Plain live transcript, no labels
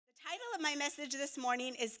of my message this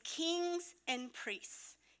morning is Kings and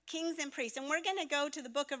Priests. Kings and Priests. And we're going to go to the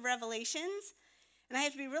book of Revelations. And I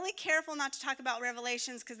have to be really careful not to talk about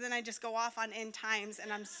Revelations because then I just go off on end times.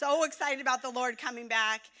 And I'm so excited about the Lord coming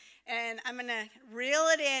back. And I'm going to reel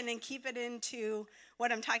it in and keep it into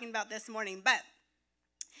what I'm talking about this morning. But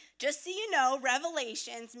just so you know,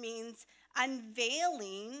 Revelations means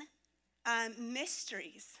unveiling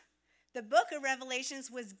mysteries. The book of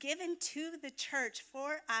Revelations was given to the church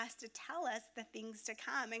for us to tell us the things to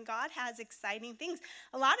come. And God has exciting things.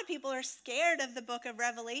 A lot of people are scared of the book of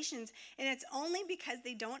Revelations, and it's only because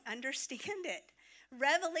they don't understand it.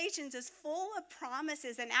 Revelations is full of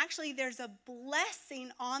promises, and actually there's a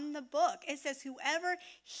blessing on the book. It says whoever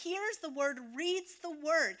hears the word, reads the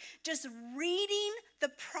word. Just reading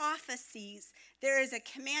the prophecies, there is a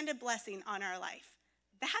commanded blessing on our life.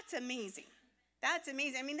 That's amazing. That's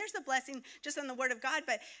amazing. I mean, there's a blessing just on the word of God,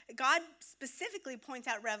 but God specifically points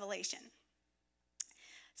out Revelation.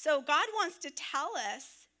 So God wants to tell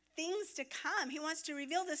us things to come. He wants to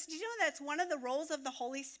reveal this. Do you know that's one of the roles of the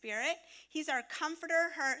Holy Spirit? He's our comforter,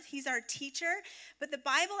 he's our teacher, but the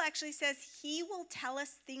Bible actually says he will tell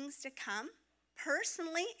us things to come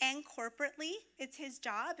personally and corporately. It's his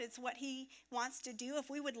job. It's what he wants to do. If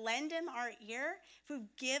we would lend him our ear, if we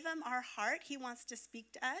give him our heart, he wants to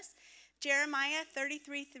speak to us. Jeremiah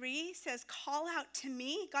 33:3 says, call out to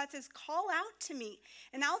me. God says, call out to me,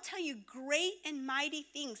 and I'll tell you great and mighty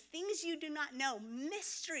things you do not know,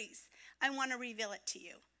 mysteries. I want to reveal it to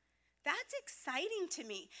you. That's exciting to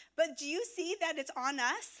me. But do you see that it's on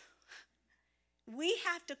us? We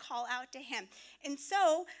have to call out to him. And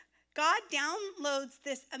so God downloads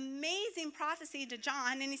this amazing prophecy to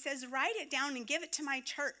John, and he says, write it down and give it to my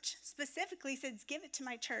church. Specifically, he says, give it to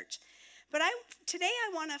my church. But today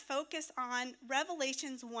I want to focus on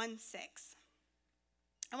Revelations 1:6.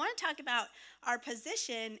 I want to talk about our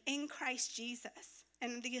position in Christ Jesus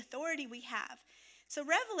and the authority we have. So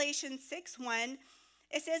Revelation 6:1,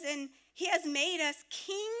 it says, and he has made us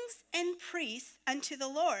kings and priests unto the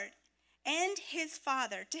Lord and his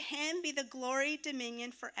Father. To him be the glory,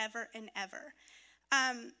 dominion forever and ever.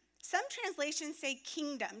 Some translations say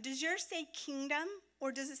kingdom. Does yours say kingdom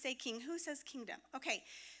or does it say king? Who says kingdom? Okay.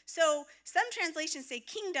 So some translations say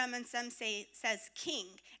kingdom and some says king.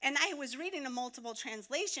 And I was reading a multiple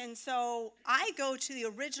translation, so I go to the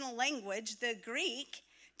original language, the Greek,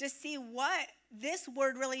 to see what this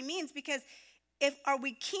word really means. Because are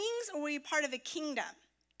we kings or are we part of a kingdom?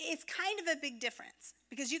 It's kind of a big difference.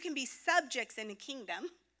 Because you can be subjects in a kingdom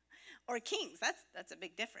or kings. That's a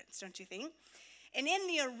big difference, don't you think? And in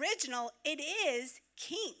the original, it is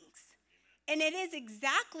kings. And it is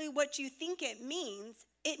exactly what you think it means.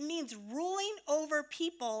 It means ruling over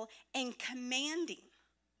people and commanding.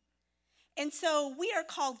 And so we are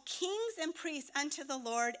called kings and priests unto the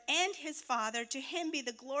Lord and his Father. To him be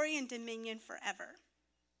the glory and dominion forever.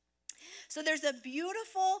 So there's a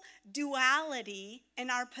beautiful duality in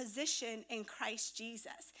our position in Christ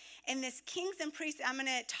Jesus. And this kings and priests, I'm going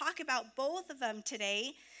to talk about both of them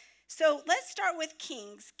today. So let's start with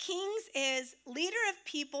kings. Kings is leader of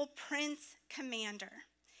people, prince, commander.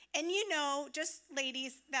 And you know, just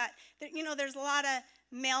ladies, that there's a lot of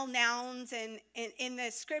male nouns in the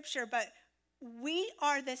scripture, but we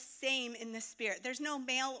are the same in the spirit. There's no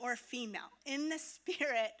male or female. In the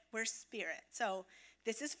spirit, we're spirit. So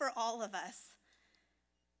this is for all of us.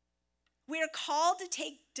 We are called to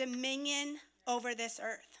take dominion over this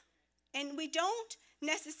earth. And we don't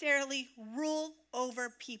necessarily rule over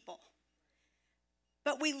people,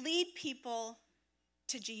 but we lead people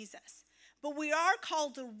to Jesus. But we are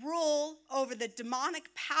called to rule over the demonic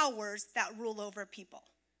powers that rule over people.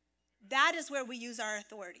 That is where we use our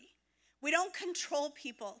authority. We don't control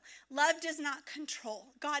people. Love does not control.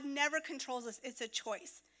 God never controls us. It's a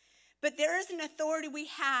choice. But there is an authority we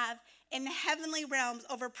have in the heavenly realms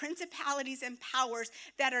over principalities and powers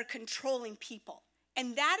that are controlling people.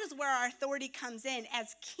 And that is where our authority comes in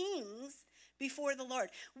as kings before the Lord.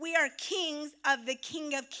 We are kings of the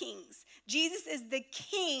King of Kings. Jesus is the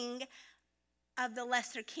king of the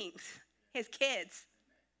lesser kings, his kids.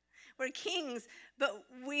 We're kings, but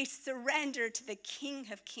we surrender to the King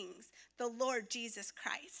of Kings, the Lord Jesus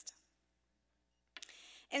Christ.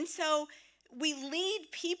 And so we lead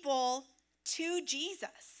people to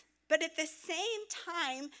Jesus. But at the same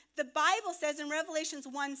time, the Bible says in Revelations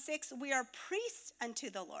 1:6, we are priests unto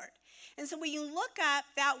the Lord. And so when you look up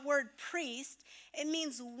that word priest, it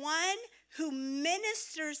means one who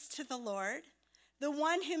ministers to the Lord, the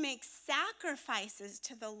one who makes sacrifices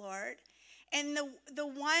to the Lord, and the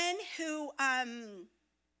one who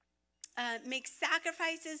makes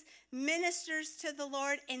sacrifices, ministers to the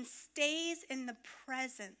Lord, and stays in the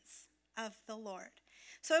presence of the Lord.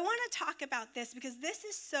 So I want to talk about this because this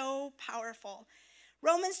is so powerful.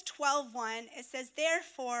 Romans 12:1, it says,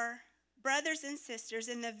 therefore, brothers and sisters,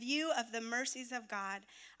 in the view of the mercies of God,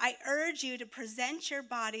 I urge you to present your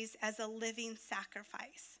bodies as a living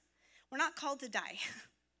sacrifice. We're not called to die.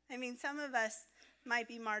 I mean, some of us might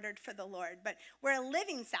be martyred for the Lord, but we're a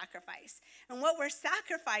living sacrifice. And what we're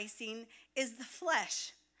sacrificing is the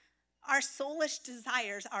flesh, our soulish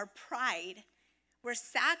desires, our pride. We're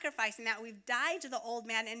sacrificing that. We've died to the old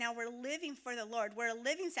man, and now we're living for the Lord. We're a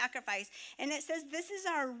living sacrifice. And it says this is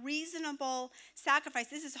our reasonable sacrifice.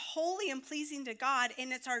 This is holy and pleasing to God,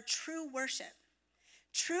 and it's our true worship.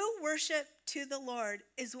 True worship to the Lord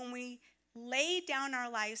is when we lay down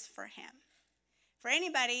our lives for him. For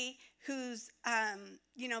anybody who's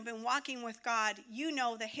been walking with God, you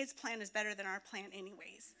know that his plan is better than our plan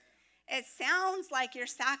anyways. It sounds like you're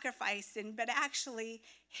sacrificing, but actually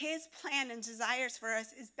his plan and desires for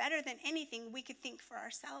us is better than anything we could think for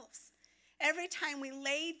ourselves. Every time we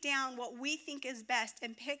lay down what we think is best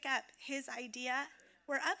and pick up his idea,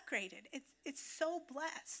 we're upgraded. It's so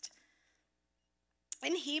blessed.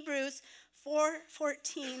 In Hebrews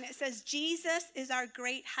 4:14, it says, Jesus is our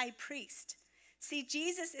great high priest. See,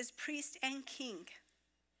 Jesus is priest and king.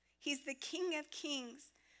 He's the King of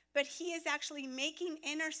Kings, but he is actually making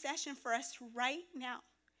intercession for us right now.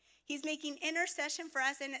 He's making intercession for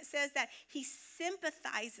us, and it says that he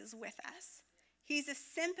sympathizes with us. He's a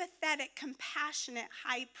sympathetic, compassionate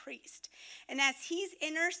high priest. And as he's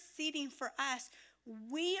interceding for us,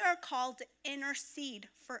 we are called to intercede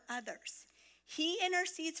for others. He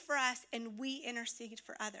intercedes for us, and we intercede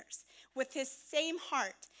for others with his same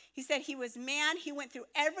heart. He said he was man. He went through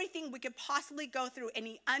everything we could possibly go through, and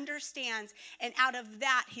he understands. And out of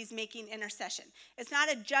that, he's making intercession. It's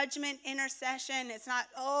not a judgment intercession. It's not,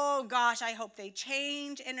 oh gosh, I hope they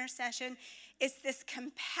change intercession. It's this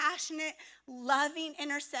compassionate, loving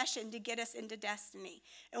intercession to get us into destiny.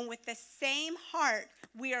 And with the same heart,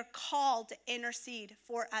 we are called to intercede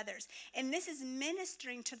for others. And this is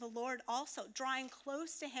ministering to the Lord also, drawing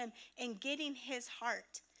close to him and getting his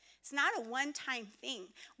heart. It's not a one-time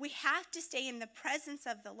thing. We have to stay in the presence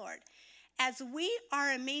of the Lord. As we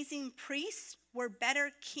are amazing priests, we're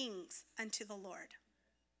better kings unto the Lord.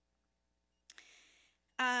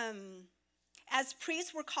 As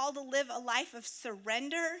priests, we're called to live a life of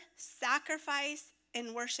surrender, sacrifice,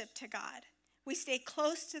 and worship to God. We stay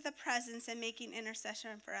close to the presence and making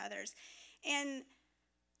intercession for others. And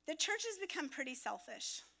the church has become pretty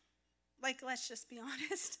selfish. Like, let's just be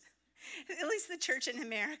honest. At least the church in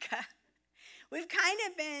America. We've kind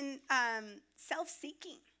of been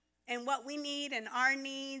self-seeking in what we need and our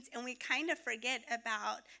needs, and we kind of forget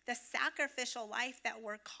about the sacrificial life that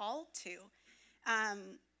we're called to.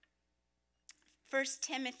 1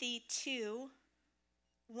 Timothy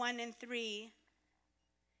 2:1-3.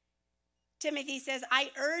 Timothy says,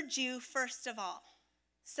 I urge you first of all.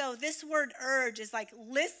 So this word urge is like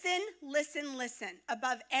listen, listen, listen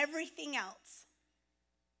above everything else.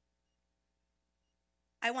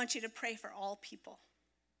 I want you to pray for all people.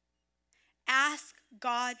 Ask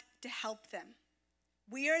God to help them.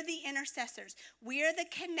 We are the intercessors. We are the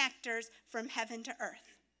connectors from heaven to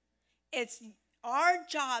earth. It's our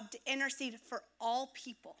job to intercede for all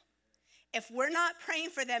people. If we're not praying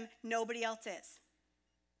for them, nobody else is.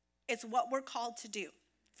 It's what we're called to do.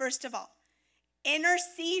 First of all,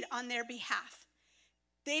 intercede on their behalf.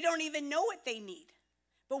 They don't even know what they need,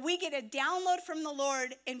 but we get a download from the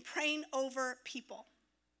Lord in praying over people.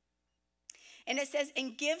 And it says,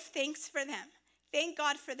 and give thanks for them. Thank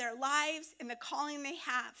God for their lives and the calling they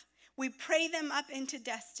have. We pray them up into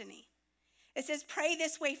destiny. It says, pray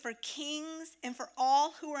this way for kings and for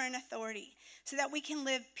all who are in authority, so that we can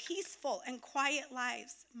live peaceful and quiet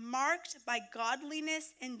lives, marked by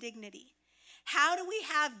godliness and dignity. How do we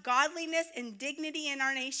have godliness and dignity in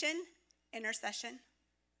our nation? Intercession.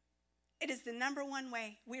 It is the number one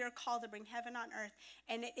way we are called to bring heaven on earth,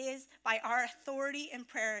 and it is by our authority and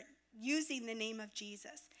prayer, using the name of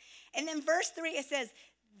Jesus. And then verse 3, it says,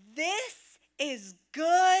 this is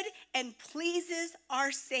good and pleases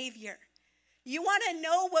our Savior. You want to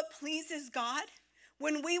know what pleases God?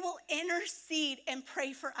 When we will intercede and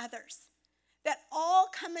pray for others, that all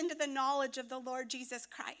come into the knowledge of the Lord Jesus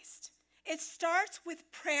Christ. It starts with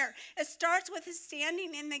prayer. It starts with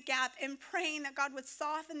standing in the gap and praying that God would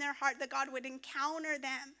soften their heart, that God would encounter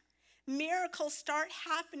them. Miracles start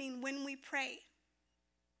happening when we pray.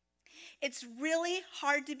 It's really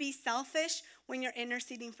hard to be selfish when you're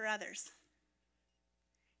interceding for others.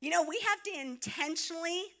 You know, we have to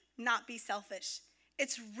intentionally not be selfish.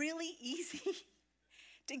 It's really easy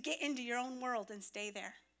to get into your own world and stay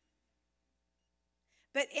there.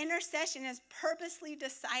 But intercession is purposely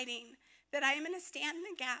deciding that I am going to stand in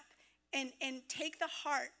the gap and take the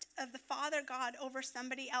heart of the Father God over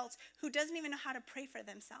somebody else who doesn't even know how to pray for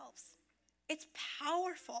themselves. It's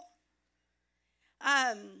powerful.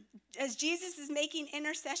 As Jesus is making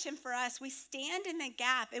intercession for us, we stand in the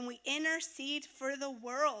gap and we intercede for the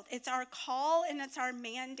world. It's our call and it's our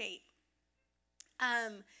mandate.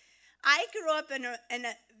 I grew up in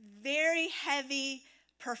a very heavy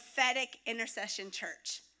prophetic intercession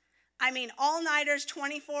church. I mean, all-nighters,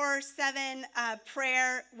 24/7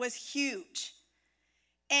 prayer was huge.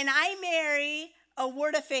 And I marry a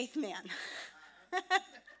word of faith man.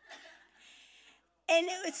 And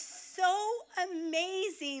it was so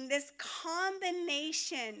amazing, this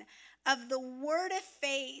combination of the word of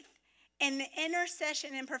faith and the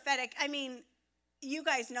intercession and prophetic. I mean, you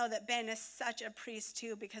guys know that Ben is such a priest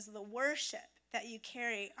too because of the worship that you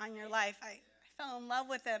carry on your life. I fell in love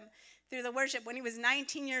with him through the worship. When he was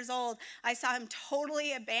 19 years old, I saw him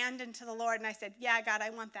totally abandoned to the Lord, and I said, yeah, God,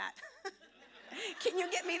 I want that. Can you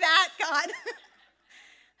get me that, God?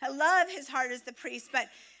 I love his heart as the priest, but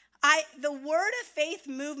the Word of Faith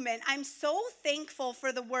movement, I'm so thankful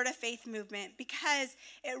for the Word of Faith movement because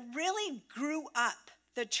it really grew up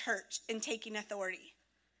the church in taking authority.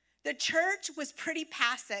 The church was pretty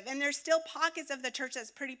passive, and there's still pockets of the church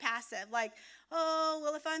that's pretty passive. Like, oh,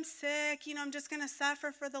 well, if I'm sick, I'm just going to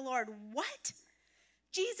suffer for the Lord. What?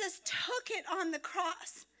 Jesus took it on the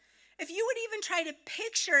cross. If you would even try to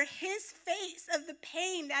picture his face of the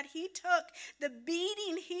pain that he took, the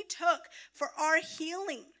beating he took for our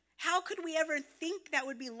healing, how could we ever think that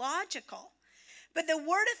would be logical? But the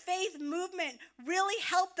Word of Faith movement really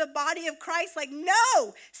helped the body of Christ. Like,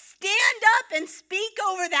 no, stand up and speak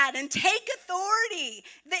over that and take authority.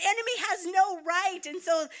 The enemy has no right. And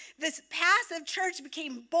so this passive church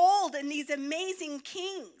became bold and these amazing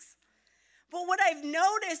kings. But what I've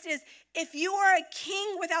noticed is if you are a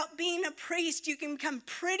king without being a priest, you can become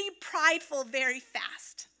pretty prideful very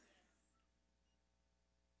fast.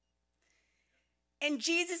 And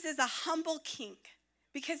Jesus is a humble king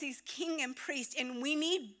because he's king and priest, and we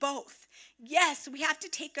need both. Yes, we have to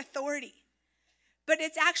take authority, but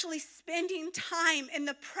it's actually spending time in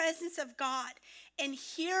the presence of God and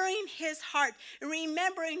hearing his heart,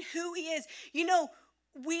 remembering who he is.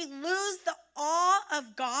 We lose the awe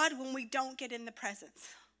of God when we don't get in the presence.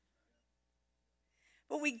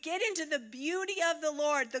 But we get into the beauty of the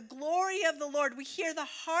Lord, the glory of the Lord. We hear the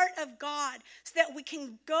heart of God so that we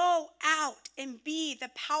can go out and be the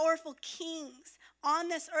powerful kings on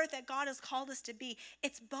this earth that God has called us to be.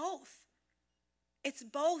 It's both. It's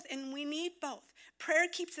both, and we need both. Prayer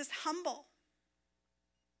keeps us humble.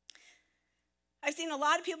 I've seen a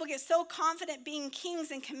lot of people get so confident being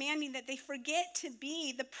kings and commanding that they forget to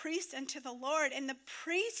be the priest unto the Lord. And the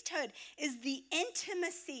priesthood is the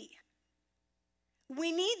intimacy.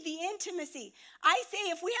 We need the intimacy. I say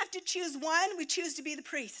if we have to choose one, we choose to be the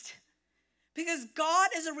priest. Because God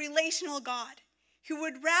is a relational God who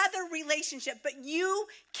would rather relationship, but you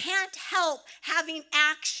can't help having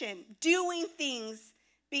action, doing things,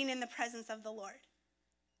 being in the presence of the Lord.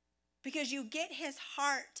 Because you get his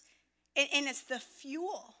heart, and it's the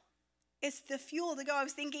fuel. It's the fuel to go. I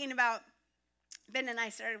was thinking about, Ben and I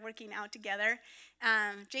started working out together.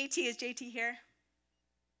 Is JT here?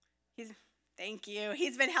 Thank you.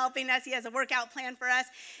 He's been helping us. He has a workout plan for us.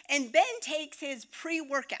 And Ben takes his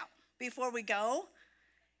pre-workout before we go.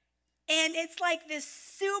 And it's like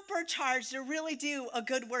this supercharge to really do a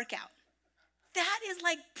good workout. That is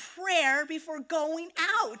like prayer before going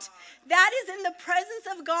out. That is in the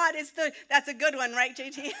presence of God. That's a good one, right,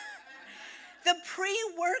 JT? The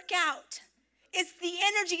pre-workout. It's the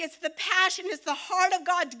energy, it's the passion, it's the heart of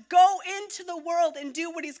God to go into the world and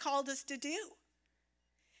do what he's called us to do.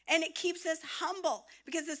 And it keeps us humble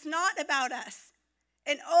because it's not about us.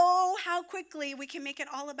 And oh, how quickly we can make it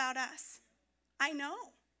all about us. I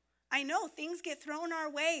know things get thrown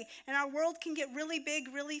our way and our world can get really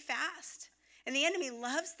big really fast. And the enemy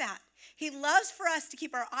loves that. He loves for us to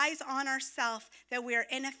keep our eyes on ourselves, that we are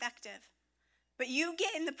ineffective. But you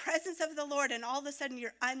get in the presence of the Lord and all of a sudden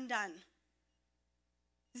you're undone.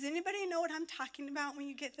 Does anybody know what I'm talking about when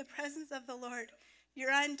you get the presence of the Lord?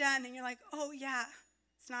 You're undone and you're like, oh yeah,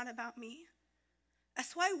 it's not about me.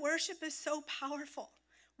 That's why worship is so powerful.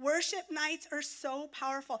 Worship nights are so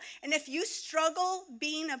powerful. And if you struggle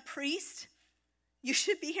being a priest, you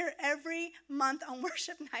should be here every month on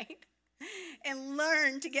worship night and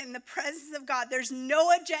learn to get in the presence of God. There's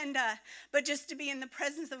no agenda, but just to be in the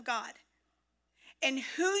presence of God. And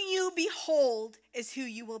who you behold is who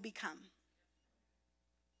you will become.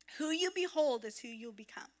 Who you behold is who you'll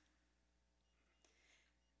become.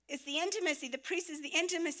 It's the intimacy. The priest is the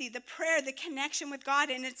intimacy, the prayer, the connection with God,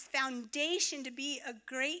 and its foundation to be a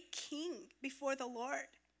great king before the Lord.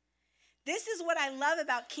 This is what I love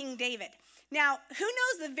about King David. Now, who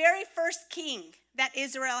knows the very first king that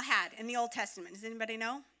Israel had in the Old Testament? Does anybody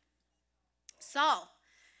know? Saul.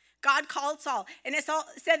 God called Saul, and it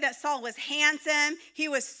said that Saul was handsome. He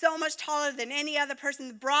was so much taller than any other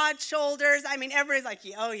person, broad shoulders. I mean, everybody's like,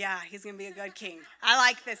 oh yeah, he's going to be a good king. I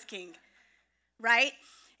like this king, right?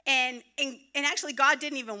 And actually, God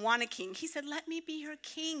didn't even want a king. He said, let me be your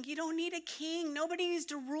king. You don't need a king. Nobody needs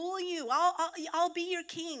to rule you. I'll be your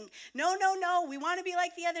king. No. We want to be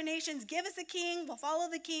like the other nations. Give us a king. We'll follow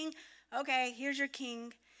the king. Okay, here's your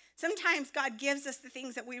king. Sometimes God gives us the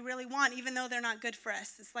things that we really want, even though they're not good for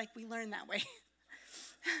us. It's like we learn that way.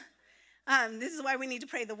 This is why we need to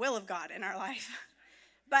pray the will of God in our life.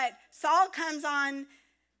 But Saul comes on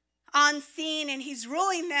scene, and he's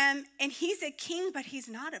ruling them, and he's a king, but he's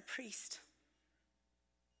not a priest.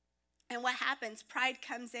 And what happens? Pride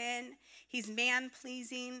comes in, he's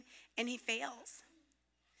man-pleasing, and he fails.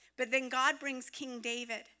 But then God brings King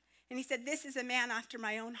David, and he said, this is a man after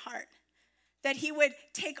my own heart. That he would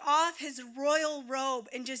take off his royal robe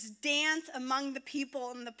and just dance among the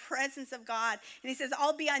people in the presence of God. And he says,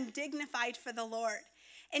 I'll be undignified for the Lord.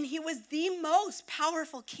 And he was the most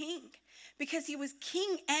powerful king, because he was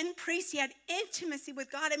king and priest. He had intimacy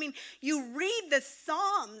with God. I mean, you read the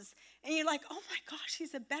Psalms and you're like, oh my gosh,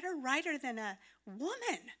 he's a better writer than a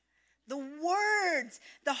woman. The words,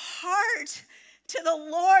 the heart to the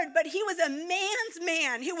Lord. But he was a man's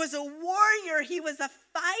man. He was a warrior. He was a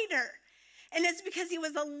fighter. And it's because he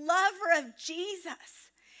was a lover of Jesus.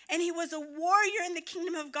 And he was a warrior in the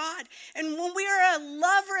kingdom of God. And when we are a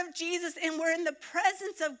lover of Jesus and we're in the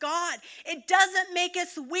presence of God, it doesn't make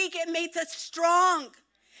us weak. It makes us strong.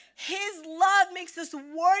 His love makes us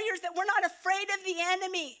warriors, that we're not afraid of the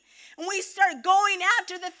enemy. And we start going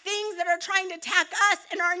after the things that are trying to attack us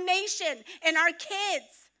and our nation and our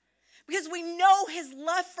kids. Because we know his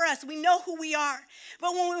love for us. We know who we are.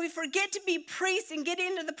 But when we forget to be priests and get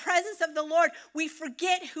into the presence of the Lord, we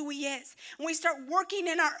forget who he is. And we start working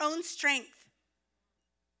in our own strength.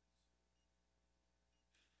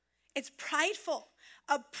 It's prideful.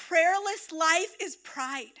 A prayerless life is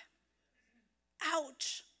pride.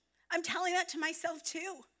 Ouch. I'm telling that to myself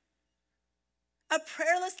too. A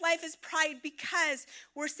prayerless life is pride, because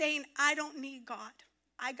we're saying, I don't need God.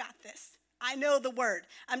 I got this. I know the word.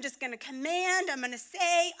 I'm just going to command. I'm going to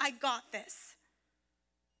say, I got this.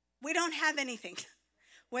 We don't have anything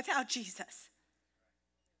without Jesus.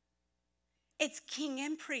 It's king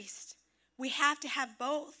and priest. We have to have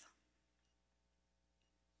both.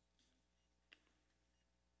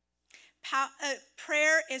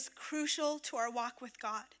 Prayer is crucial to our walk with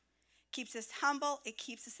God. It keeps us humble. It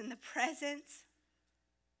keeps us in the presence.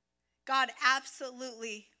 God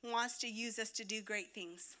absolutely wants to use us to do great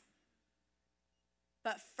things.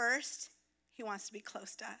 But first, he wants to be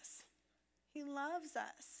close to us. He loves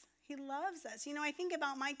us. He loves us. You know, I think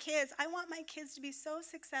about my kids. I want my kids to be so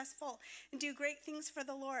successful and do great things for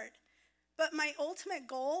the Lord. But my ultimate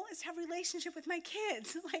goal is to have a relationship with my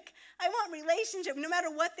kids. Like, I want relationship no matter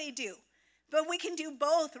what they do. But we can do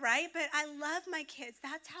both, right? But I love my kids.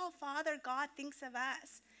 That's how Father God thinks of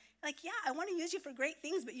us. Like, yeah, I want to use you for great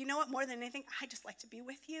things, but you know what? More than anything, I just like to be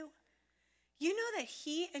with you. You know that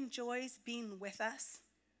he enjoys being with us?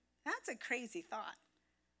 That's a crazy thought.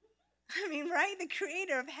 I mean, right? The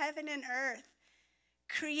creator of heaven and earth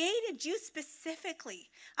created you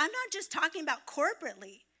specifically. I'm not just talking about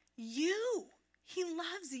corporately. You. He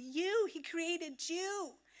loves you. He created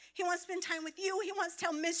you. He wants to spend time with you. He wants to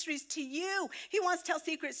tell mysteries to you. He wants to tell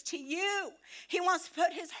secrets to you. He wants to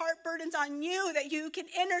put his heart burdens on you, that you can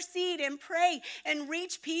intercede and pray and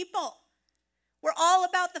reach people. We're all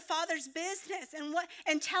about the Father's business, and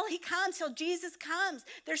until he comes, till Jesus comes,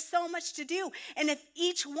 there's so much to do. And if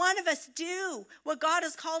each one of us do what God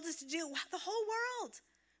has called us to do, the whole world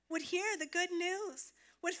would hear the good news,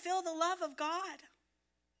 would feel the love of God.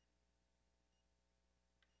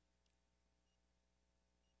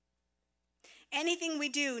 Anything we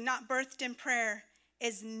do not birthed in prayer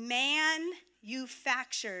is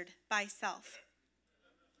manufactured by self.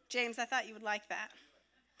 James, I thought you would like that.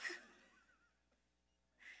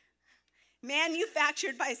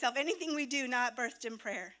 Manufactured by self. Anything we do not birthed in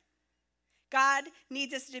prayer. God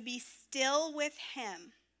needs us to be still with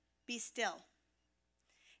him. Be still.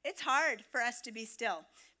 It's hard for us to be still.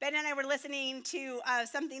 Ben and I were listening to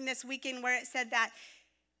something this weekend where it said that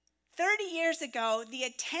 30 years ago, the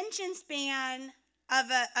attention span of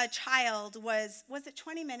a child was it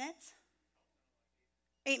 20 minutes?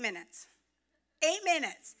 8 minutes. 8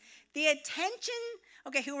 minutes. The attention,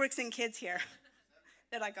 okay, who works in kids here?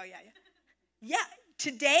 They're like, oh, yeah. Yeah,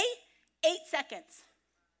 today, 8 seconds.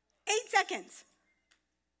 8 seconds.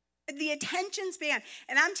 The attention span.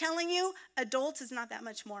 And I'm telling you, adults is not that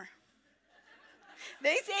much more.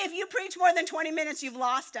 They say if you preach more than 20 minutes, you've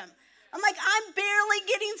lost them. I'm like, I'm barely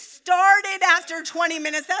getting started after 20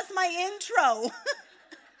 minutes. That's my intro.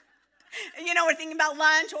 We're thinking about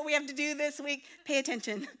lunch, what we have to do this week. Pay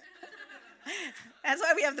attention. That's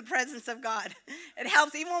why we have the presence of God. It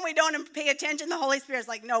helps. Even when we don't pay attention, the Holy Spirit's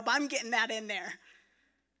like, nope, I'm getting that in there.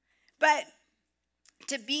 But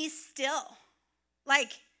to be still,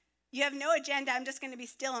 like you have no agenda, I'm just going to be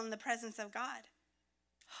still in the presence of God.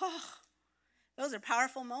 Oh, those are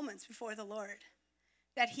powerful moments before the Lord,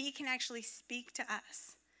 that he can actually speak to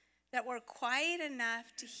us, that we're quiet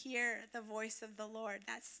enough to hear the voice of the Lord,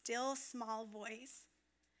 that still small voice.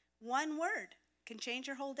 One word can change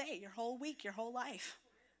your whole day, your whole week, your whole life.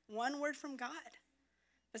 One word from God.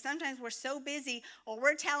 But sometimes we're so busy, or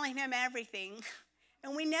we're telling him everything,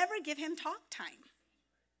 and we never give him talk time.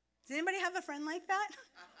 Does anybody have a friend like that?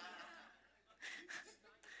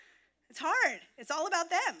 It's hard. It's all about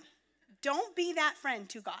them. Don't be that friend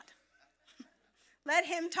to God. Let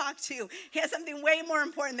him talk to you. He has something way more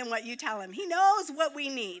important than what you tell him. He knows what we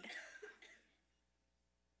need.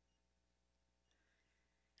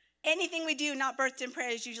 Anything we do not birthed in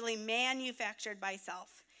prayer is usually manufactured by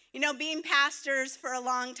self. Being pastors for a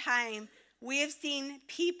long time, we have seen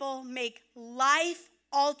people make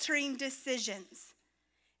life-altering decisions.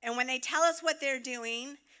 And when they tell us what they're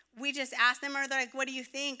doing, we just ask them, or they're like, what do you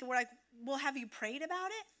think? And we're like, well, have you prayed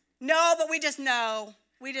about it? No, but we just know.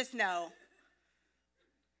 We just know.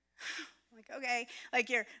 Like, okay, like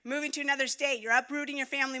you're moving to another state, you're uprooting your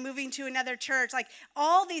family, moving to another church, like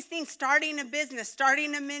all these things, starting a business,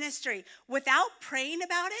 starting a ministry, without praying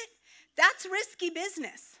about it, that's risky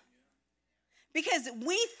business. Because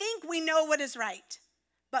we think we know what is right,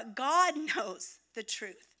 but God knows the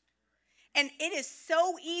truth. And it is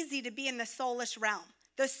so easy to be in the soulish realm.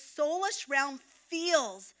 The soulish realm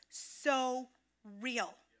feels so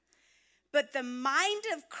real. But the mind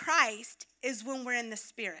of Christ is when we're in the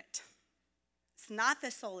spirit. It's not the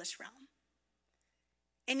soulish realm.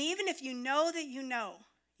 And even if you know that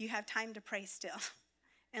you have time to pray still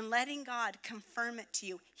and letting God confirm it to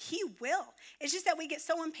you. He will. It's just that we get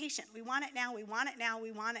so impatient. We want it now, we want it now,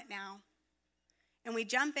 we want it now. And we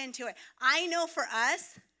jump into it. I know for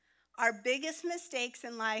us, our biggest mistakes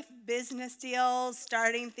in life, business deals,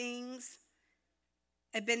 starting things,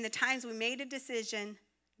 have been the times we made a decision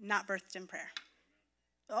not birthed in prayer.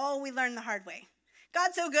 Oh, we learned the hard way.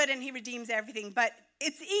 God's so good and he redeems everything, but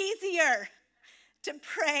it's easier to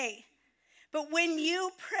pray. But when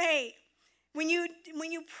you pray, when you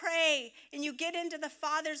pray and you get into the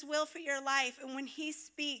Father's will for your life, and when he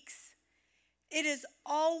speaks, it is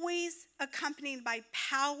always accompanied by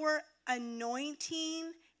power,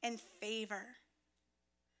 anointing, and favor.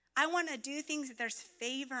 I want to do things that there's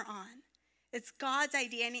favor on. It's God's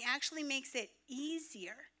idea, and he actually makes it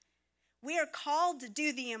easier. We are called to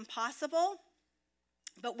do the impossible,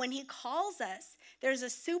 but when he calls us, there's a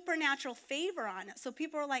supernatural favor on it. So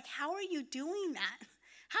people are like, how are you doing that?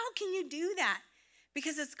 How can you do that?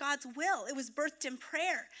 Because it's God's will. It was birthed in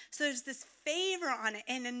prayer. So there's this favor on it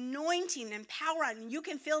and anointing and power on it. And you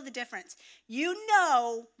can feel the difference. You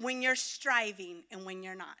know when you're striving and when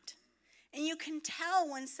you're not. And you can tell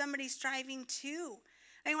when somebody's striving too.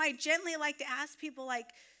 I gently like to ask people, like,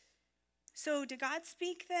 so did God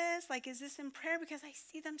speak this? Like, is this in prayer? Because I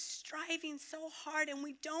see them striving so hard, and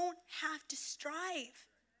we don't have to strive.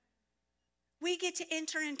 We get to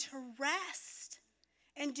enter into rest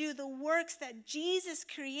and do the works that Jesus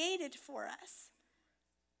created for us.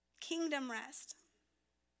 Kingdom rest.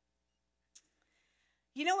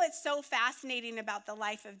 You know what's so fascinating about the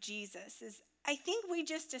life of Jesus is I think we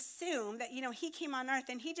just assume that, he came on earth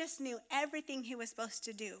and he just knew everything he was supposed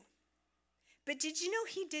to do. But did you know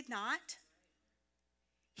he did not?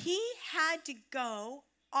 He had to go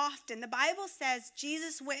often. The Bible says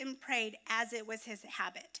Jesus went and prayed as it was his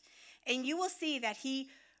habit. And you will see that he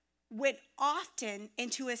went often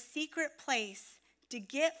into a secret place to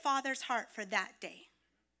get Father's heart for that day.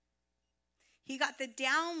 He got the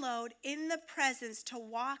download in the presence to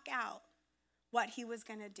walk out what he was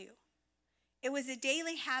going to do. It was a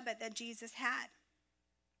daily habit that Jesus had.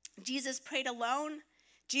 Jesus prayed alone.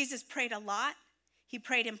 Jesus prayed a lot. He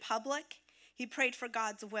prayed in public. He prayed for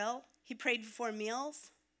God's will. He prayed before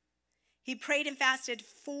meals. He prayed and fasted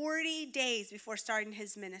 40 days before starting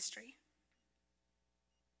his ministry.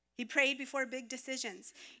 He prayed before big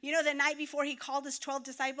decisions. The night before he called his 12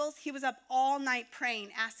 disciples, he was up all night praying,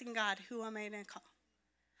 asking God, who am I going to call?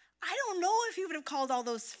 I don't know if he would have called all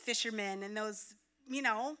those fishermen and those,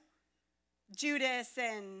 Judas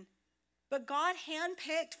but God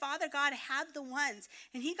handpicked, Father God had the ones,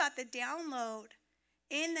 and he got the download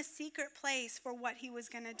in the secret place for what he was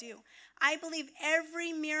going to do. I believe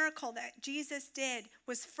every miracle that Jesus did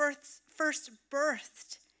was first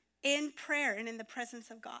birthed in prayer and in the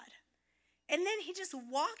presence of God. And then he just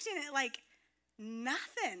walked in it like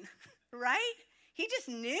nothing, right? He just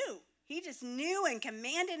knew. He just knew and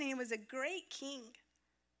commanded, and he was a great king.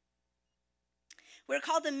 We're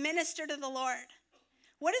called to minister to the Lord.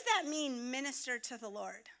 What does that mean, minister to the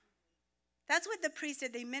Lord? That's what the priest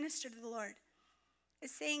did. They ministered to the Lord.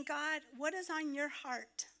 It's saying, God, what is on your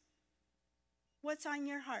heart? What's on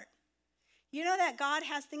your heart? You know that God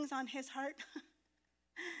has things on his heart?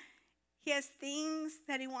 He has things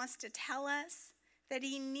that he wants to tell us, that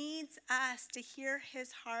he needs us to hear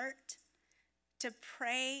his heart, to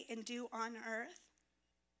pray and do on earth.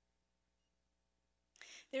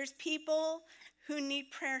 There's people who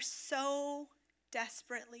need prayer so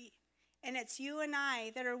desperately. And it's you and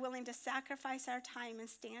I that are willing to sacrifice our time and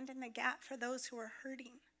stand in the gap for those who are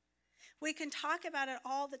hurting. We can talk about it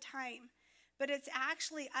all the time, but it's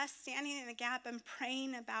actually us standing in the gap and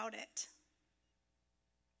praying about it.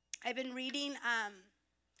 I've been reading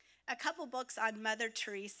a couple books on Mother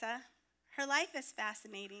Teresa. Her life is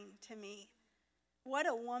fascinating to me. What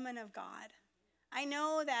a woman of God. I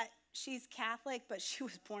know that she's Catholic, but she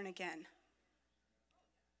was born again.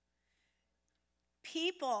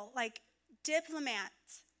 People like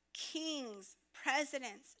diplomats, kings,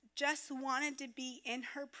 presidents just wanted to be in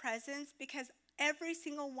her presence because every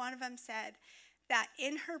single one of them said that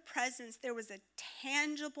in her presence there was a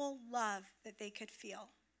tangible love that they could feel.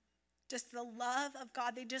 Just the love of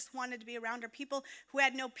God. They just wanted to be around her. People who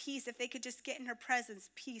had no peace, if they could just get in her presence,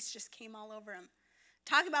 peace just came all over them.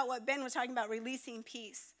 Talk about what Ben was talking about, releasing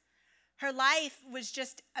peace. Her life was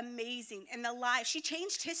just amazing. And she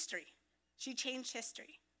changed history. She changed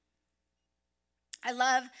history. I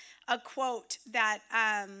love a quote that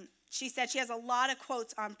she said. She has a lot of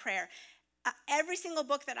quotes on prayer. Every single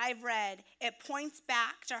book that I've read, it points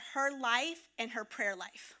back to her life and her prayer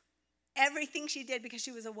life. Everything she did because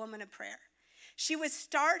she was a woman of prayer. She would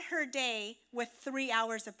start her day with 3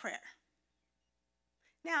 hours of prayer.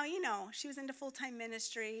 Now, she was into full-time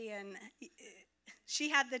ministry and she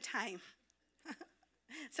had the time.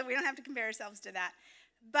 So we don't have to compare ourselves to that.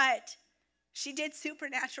 But she did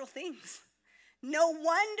supernatural things. No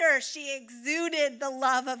wonder she exuded the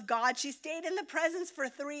love of God. She stayed in the presence for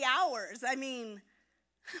 3 hours. I mean,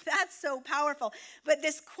 that's so powerful. But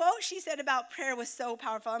this quote she said about prayer was so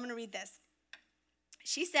powerful. I'm going to read this.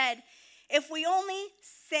 She said, if we only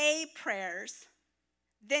say prayers,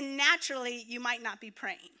 then naturally you might not be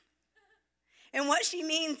praying. And what she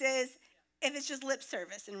means is if it's just lip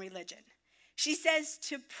service in religion. She says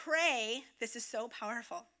to pray, this is so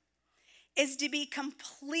powerful, is to be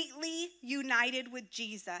completely united with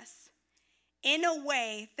Jesus in a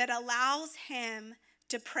way that allows him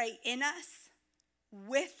to pray in us,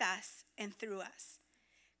 with us, and through us,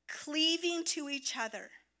 cleaving to each other.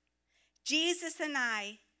 Jesus and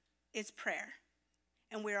I is prayer,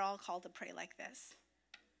 and we're all called to pray like this.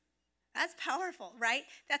 That's powerful, right?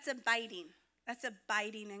 That's abiding. That's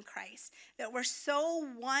abiding in Christ, that we're so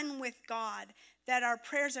one with God that our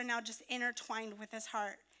prayers are now just intertwined with his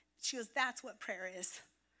heart. She goes, that's what prayer is.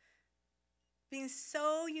 Being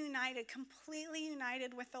so united, completely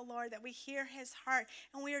united with the Lord that we hear his heart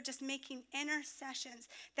and we are just making intercessions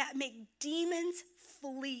that make demons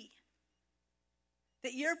flee.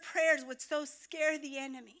 That your prayers would so scare the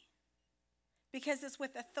enemy because it's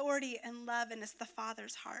with authority and love and it's the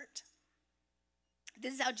Father's heart.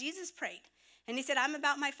 This is how Jesus prayed. And he said, I'm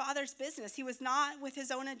about my Father's business. He was not with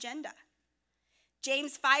his own agenda.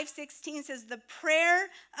 James 5:16 says, the prayer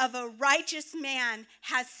of a righteous man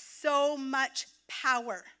has so much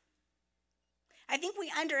power. I think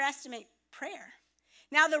we underestimate prayer.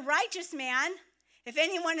 Now the righteous man, if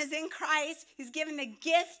anyone is in Christ, he's given the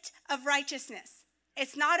gift of righteousness.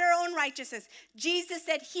 It's not our own righteousness. Jesus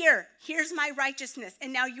said, here's my righteousness,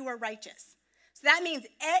 and now you are righteous. So that means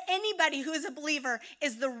anybody who is a believer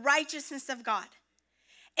is the righteousness of God.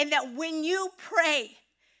 And that when you pray,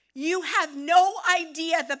 you have no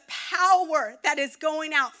idea the power that is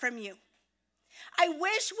going out from you. I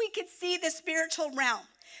wish we could see the spiritual realm.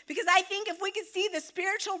 Because I think if we could see the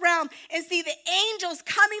spiritual realm and see the angels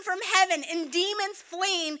coming from heaven and demons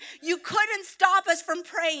fleeing, you couldn't stop us from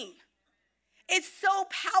praying. It's so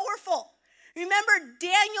powerful. Remember,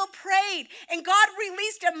 Daniel prayed and God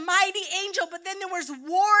released a mighty angel, but then there was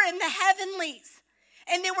war in the heavenlies.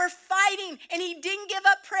 And they were fighting, and he didn't give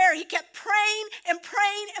up prayer. He kept praying and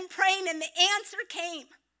praying and praying, and the answer came.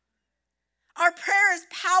 Our prayer is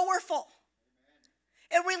powerful.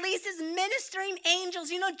 It releases ministering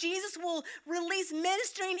angels. You know, Jesus will release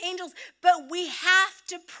ministering angels, but we have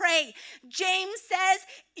to pray. James says,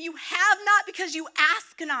 you have not because you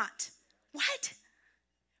ask not. What?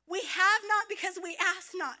 We have not because we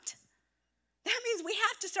ask not. That means we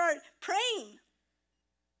have to start praying.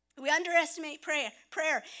 We underestimate prayer.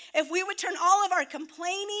 If we would turn all of our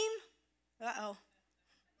complaining,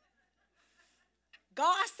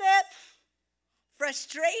 gossip,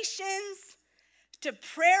 frustrations to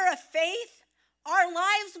prayer of faith, our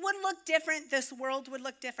lives would look different. This world would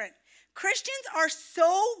look different. Christians are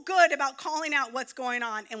so good about calling out what's going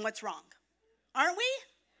on and what's wrong. Aren't we?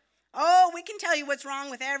 Oh, we can tell you what's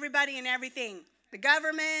wrong with everybody and everything. The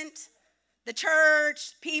government, the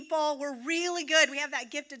church, people. We're really good. We have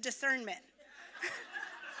that gift of discernment.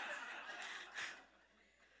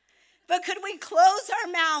 But could we close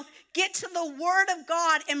our mouth, get to the Word of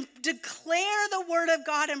God, and declare the Word of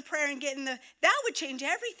God in prayer and get in that would change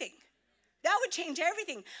everything. That would change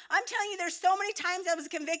everything. I'm telling you, there's so many times I was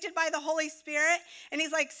convicted by the Holy Spirit, and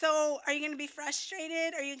he's like, so are you going to be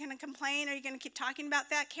frustrated? Are you going to complain? Are you going to keep talking about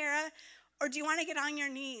that, Kara? Or do you want to get on your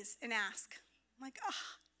knees and ask? I'm like,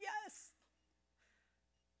 yes.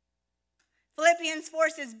 Philippians 4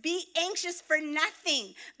 says, be anxious for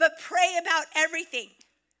nothing, but pray about everything.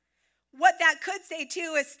 What that could say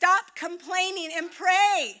too is stop complaining and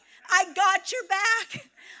pray. I got your back.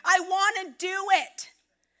 I want to do it.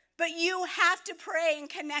 But you have to pray and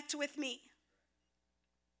connect with me.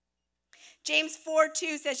 James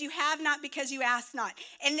 4:2 says, you have not because you ask not.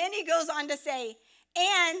 And then he goes on to say,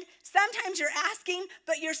 and sometimes you're asking,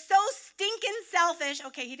 but you're so stinking selfish.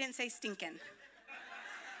 Okay, he didn't say stinking.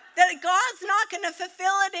 That God's not going to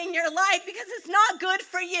fulfill it in your life because it's not good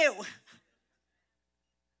for you.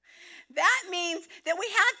 That means that we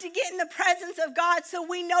have to get in the presence of God so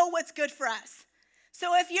we know what's good for us.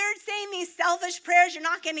 So if you're saying these selfish prayers, you're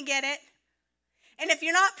not going to get it. And if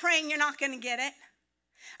you're not praying, you're not going to get it.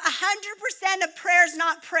 100% of prayers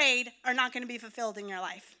not prayed are not going to be fulfilled in your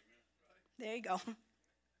life. There you go.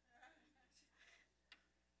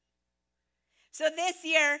 So this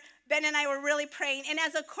year, Ben and I were really praying. And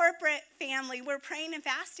as a corporate family, we're praying and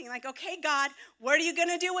fasting. Like, okay, God, what are you going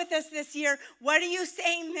to do with us this year? What are you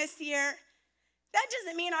saying this year? That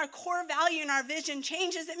doesn't mean our core value and our vision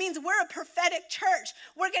changes. It means we're a prophetic church.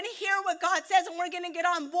 We're going to hear what God says, and we're going to get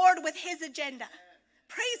on board with his agenda.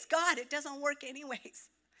 Praise God, it doesn't work anyways.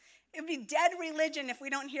 It would be dead religion if we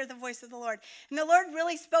don't hear the voice of the Lord. And the Lord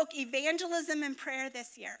really spoke evangelism and prayer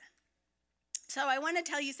this year. So I want to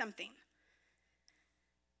tell you something.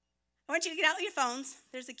 I want you to get out your phones.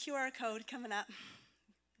 There's a QR code coming up.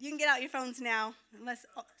 You can get out your phones now, unless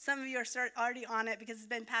some of you are already on it because it's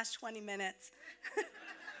been past 20 minutes.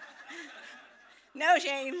 No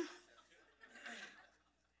shame.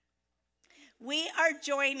 We are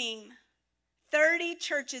joining 30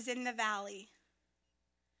 churches in the valley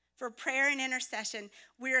for prayer and intercession.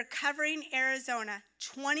 We are covering Arizona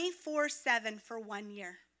 24/7 for 1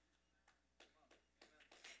 year.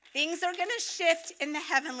 Things are going to shift in the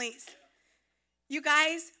heavenlies. You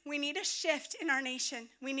guys, we need a shift in our nation.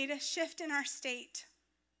 We need a shift in our state.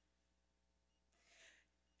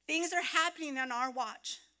 Things are happening on our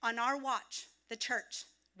watch, the church.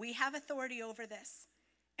 We have authority over this,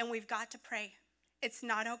 and we've got to pray. It's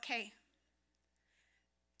not okay.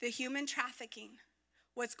 The human trafficking,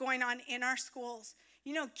 what's going on in our schools.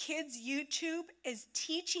 You know, kids' YouTube is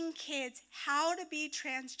teaching kids how to be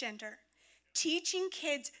transgender, teaching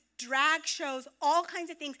kids drag shows, all kinds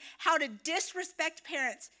of things, how to disrespect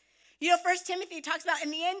parents. You know, 1 Timothy talks about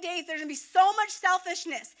in the end days, there's going to be so much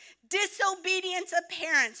selfishness, disobedience of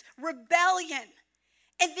parents, rebellion.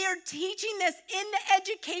 And they're teaching this in the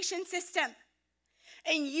education system.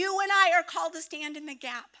 And you and I are called to stand in the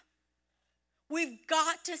gap. We've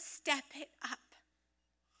got to step it up.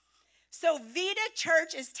 So Vida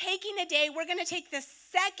Church is taking a day. We're going to take the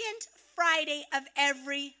second Friday of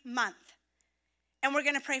every month. And we're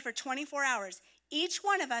going to pray for 24 hours. Each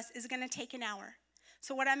one of us is going to take an hour.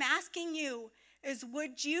 So what I'm asking you is,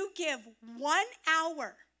 would you give 1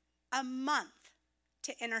 hour a month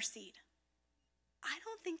to intercede? I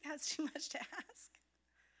don't think that's too much to ask.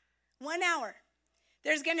 1 hour.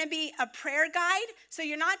 There's going to be a prayer guide. So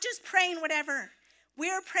you're not just praying whatever.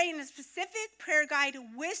 We're praying a specific prayer guide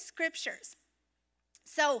with scriptures.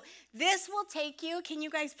 So this will take you, can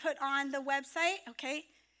you guys put on the website? Okay.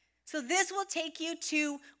 So this will take you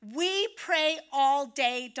to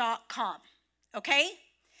weprayallday.com, okay?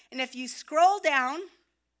 And if you scroll down,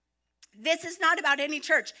 This is not about any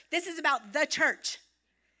church. This is about the church.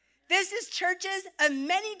 This is churches of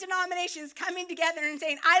many denominations coming together and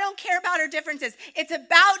saying, I don't care about our differences. It's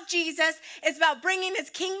about Jesus. It's about bringing his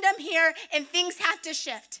kingdom here, and things have to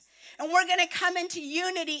shift. And we're going to come into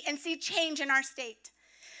unity and see change in our state.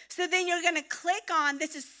 So then you're going to click on,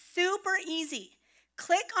 this is super easy.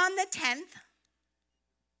 Click on the 10th,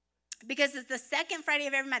 because it's the second Friday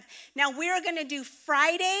of every month. Now we're going to do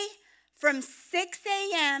Friday from 6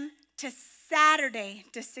 a.m. to Saturday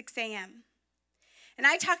to 6 a.m. And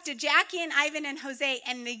I talked to Jackie and Ivan and Jose,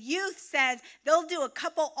 and the youth said they'll do a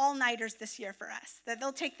couple all-nighters this year for us, that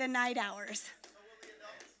they'll take the night hours.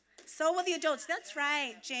 So will the adults. That's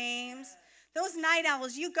right, James. Those night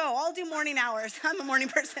owls, you go. I'll do morning hours. I'm a morning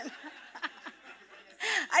person.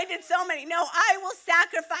 I did so many. No, I will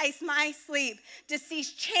sacrifice my sleep to see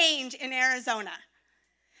change in Arizona.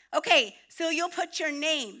 Okay, so you'll put your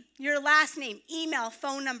name, your last name, email,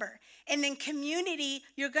 phone number. And then community,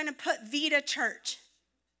 you're going to put Vida Church.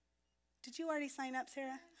 Did you already sign up,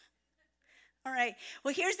 Sarah? All right.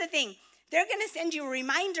 Well, here's the thing. They're going to send you a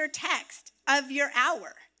reminder text of your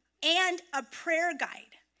hour and a prayer guide.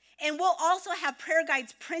 And we'll also have prayer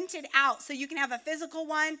guides printed out so you can have a physical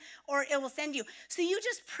one, or it will send you. So you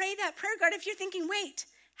just pray that prayer guide. If you're thinking, wait,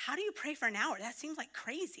 how do you pray for an hour? That seems like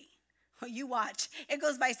crazy. Well, you watch. It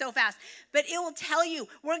goes by so fast. But it will tell you,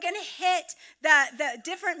 we're going to hit the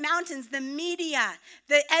different mountains, the media,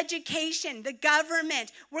 the education, the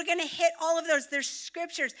government. We're going to hit all of those. There's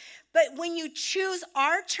scriptures. But when you choose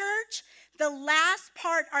our church, the last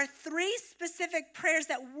part are 3 specific prayers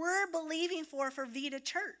that we're believing for Vida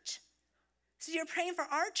Church. So you're praying for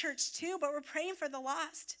our church too, but we're praying for the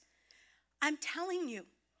lost. I'm telling you,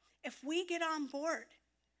 if we get on board,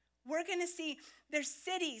 we're going to see there's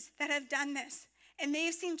cities that have done this, and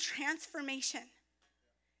they've seen transformation.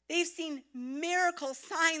 They've seen miracles,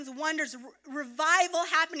 signs, wonders, revival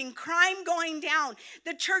happening, crime going down.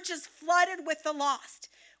 The church is flooded with the lost.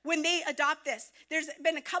 When they adopt this, there's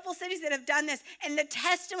been a couple cities that have done this, and the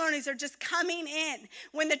testimonies are just coming in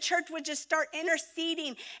when the church would just start interceding.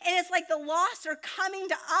 And it's like the lost are coming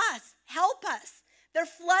to us. Help us. They're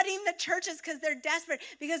flooding the churches because they're desperate,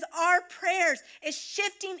 because our prayers is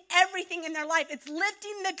shifting everything in their life. It's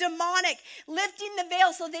lifting the demonic, lifting the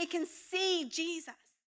veil so they can see Jesus.